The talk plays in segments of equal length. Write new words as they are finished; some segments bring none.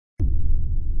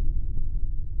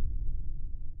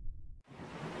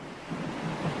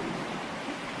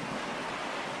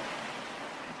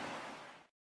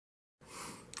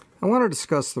I want to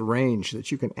discuss the range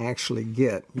that you can actually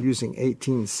get using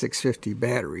 18650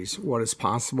 batteries, what is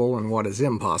possible and what is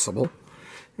impossible,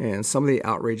 and some of the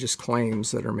outrageous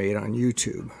claims that are made on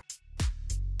YouTube.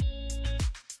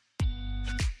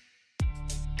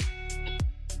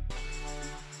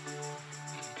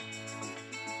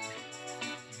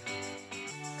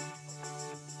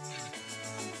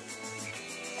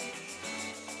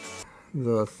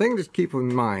 The thing to keep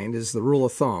in mind is the rule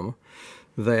of thumb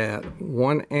that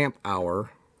 1 amp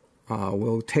hour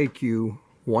will take you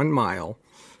 1 mile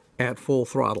at full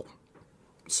throttle.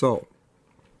 So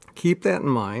keep that in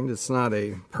mind. It's not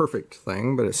a perfect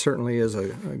thing, but it certainly is a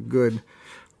good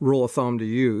rule of thumb to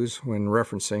use when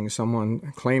referencing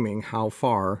someone claiming how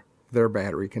far their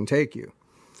battery can take you.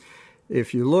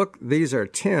 If you look, these are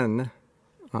 10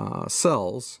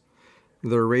 cells.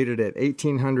 They're rated at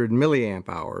 1800 milliamp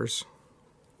hours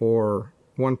or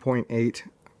 1.8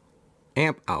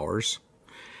 amp hours.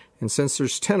 And since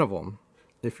there's 10 of them,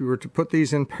 if you were to put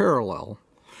these in parallel,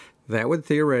 that would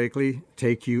theoretically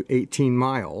take you 18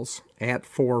 miles at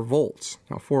 4 volts.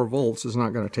 Now 4 volts is not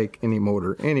going to take any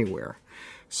motor anywhere.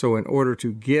 So in order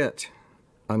to get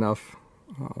enough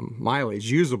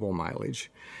mileage, usable mileage,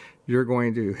 you're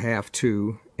going to have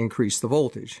to increase the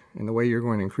voltage. And the way you're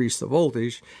going to increase the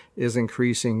voltage is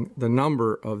increasing the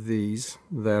number of these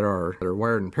that are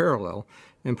wired in parallel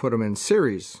and put them in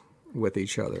series with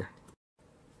each other.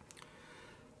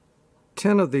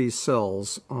 10 of these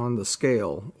cells on the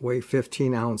scale weigh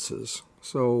 15 ounces.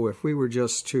 So if we were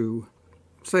just to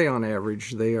say on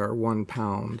average they are 1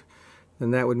 pound,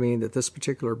 then that would mean that this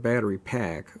particular battery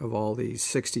pack of all these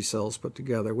 60 cells put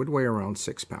together would weigh around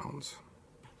 6 pounds.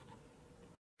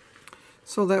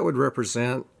 So that would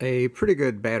represent a pretty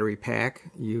good battery pack.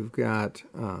 You've got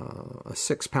a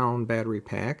 6-pound battery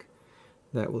pack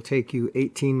that will take you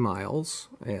 18 miles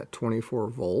at 24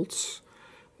 volts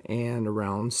and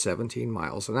around 17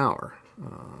 miles an hour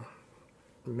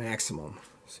maximum.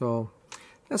 So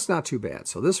that's not too bad.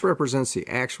 So this represents the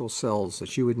actual cells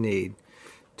that you would need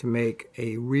to make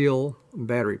a real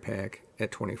battery pack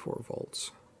at 24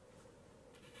 volts.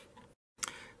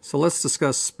 So let's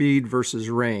discuss speed versus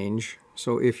range.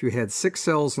 So if you had 6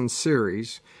 cells in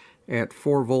series at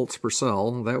 4 volts per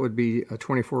cell, that would be a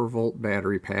 24 volt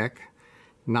battery pack.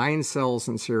 9 cells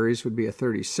in series would be a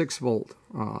 36 volt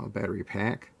battery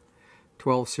pack.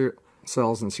 12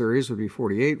 cells in series would be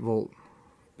 48 volt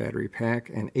battery pack,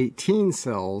 and 18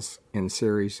 cells in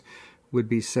series would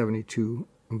be 72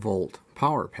 volt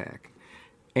power pack.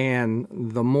 And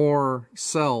the more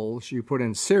cells you put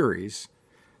in series,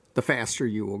 the faster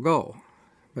you will go.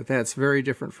 But that's very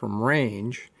different from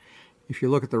range. If you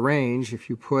look at the range, if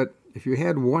you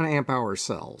had 1 amp hour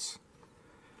cells,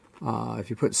 if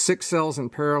you put 6 cells in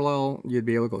parallel, you'd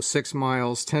be able to go 6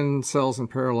 miles. 10 cells in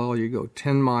parallel, you go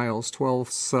 10 miles. 12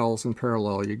 cells in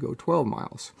parallel, you go 12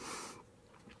 miles.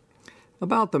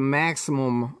 About the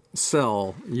maximum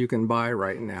cell you can buy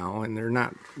right now, and they're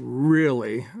not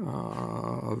really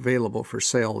available for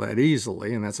sale that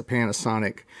easily, and that's a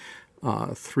Panasonic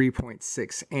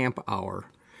 3.6 amp hour,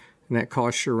 and that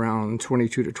costs you around $22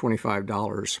 to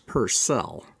 $25 per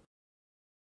cell.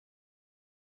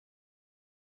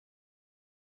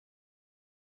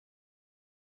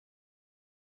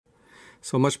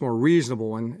 So a much more reasonable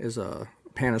one is a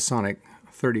Panasonic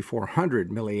 3400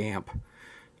 milliamp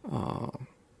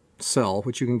cell,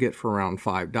 which you can get for around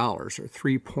 $5 or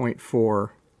 3.4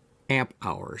 amp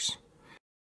hours.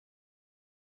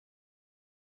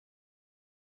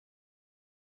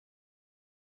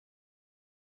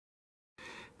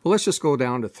 Well, let's just go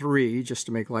down to 3 just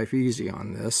to make life easy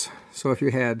on this. So if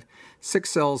you had 6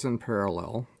 cells in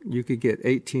parallel, you could get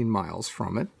 18 miles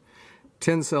from it.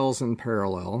 10 cells in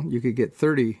parallel, you could get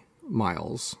 30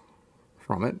 miles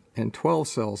from it. And 12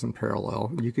 cells in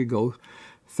parallel, you could go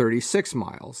 36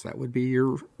 miles. That would be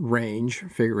your range,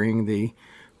 figuring the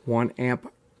 1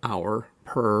 amp hour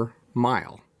per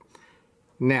mile.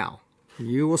 Now,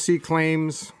 you will see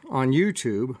claims on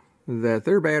YouTube that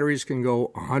their batteries can go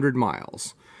 100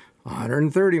 miles.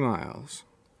 130 miles,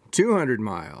 200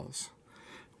 miles.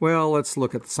 Well, let's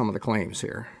look at some of the claims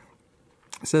here.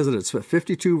 It says that it's a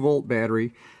 52 volt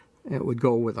battery. It would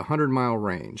go with a 100-mile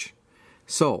range.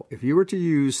 So if you were to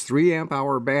use 3 amp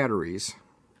hour batteries,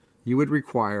 you would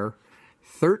require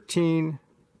 13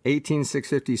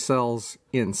 18650 cells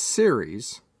in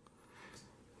series.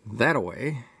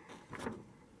 That-a-way.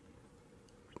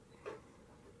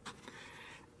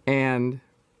 And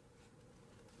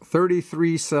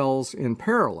 33 cells in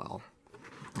parallel.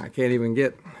 I can't even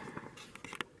get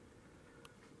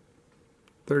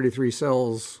 33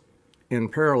 cells in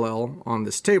parallel on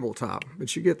this tabletop,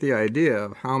 but you get the idea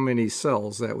of how many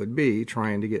cells that would be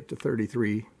trying to get to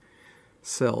 33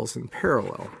 cells in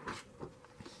parallel.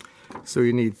 So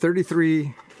you need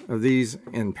 33 of these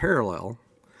in parallel,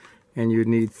 and you'd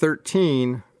need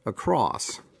 13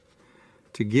 across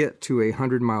to get to a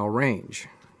 100-mile range.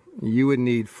 You would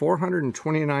need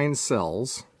 429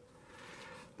 cells.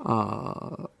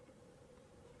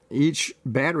 Each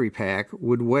battery pack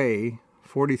would weigh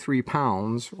 43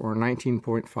 pounds or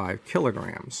 19.5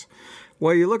 kilograms.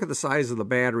 Well, you look at the size of the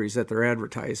batteries that they're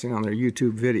advertising on their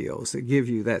YouTube videos that give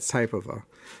you that type of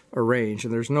a range,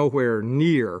 and there's nowhere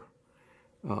near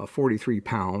 43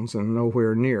 pounds and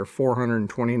nowhere near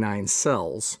 429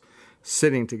 cells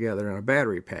sitting together in a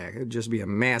battery pack. It'd just be a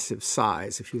massive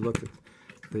size if you look at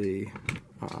the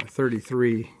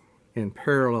 33 in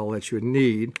parallel that you would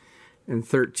need, and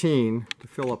 13 to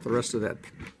fill up the rest of that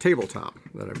tabletop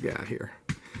that I've got here.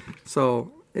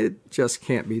 So it just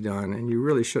can't be done, and you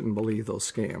really shouldn't believe those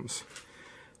scams.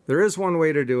 There is one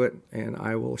way to do it, and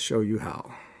I will show you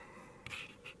how.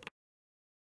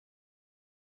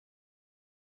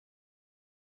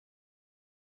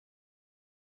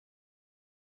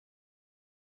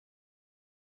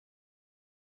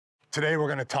 Today we're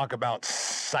going to talk about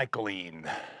cycling,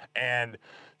 and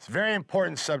it's a very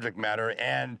important subject matter,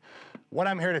 and what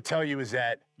I'm here to tell you is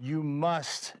that you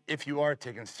must, if you are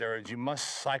taking steroids, you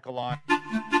must cycle on.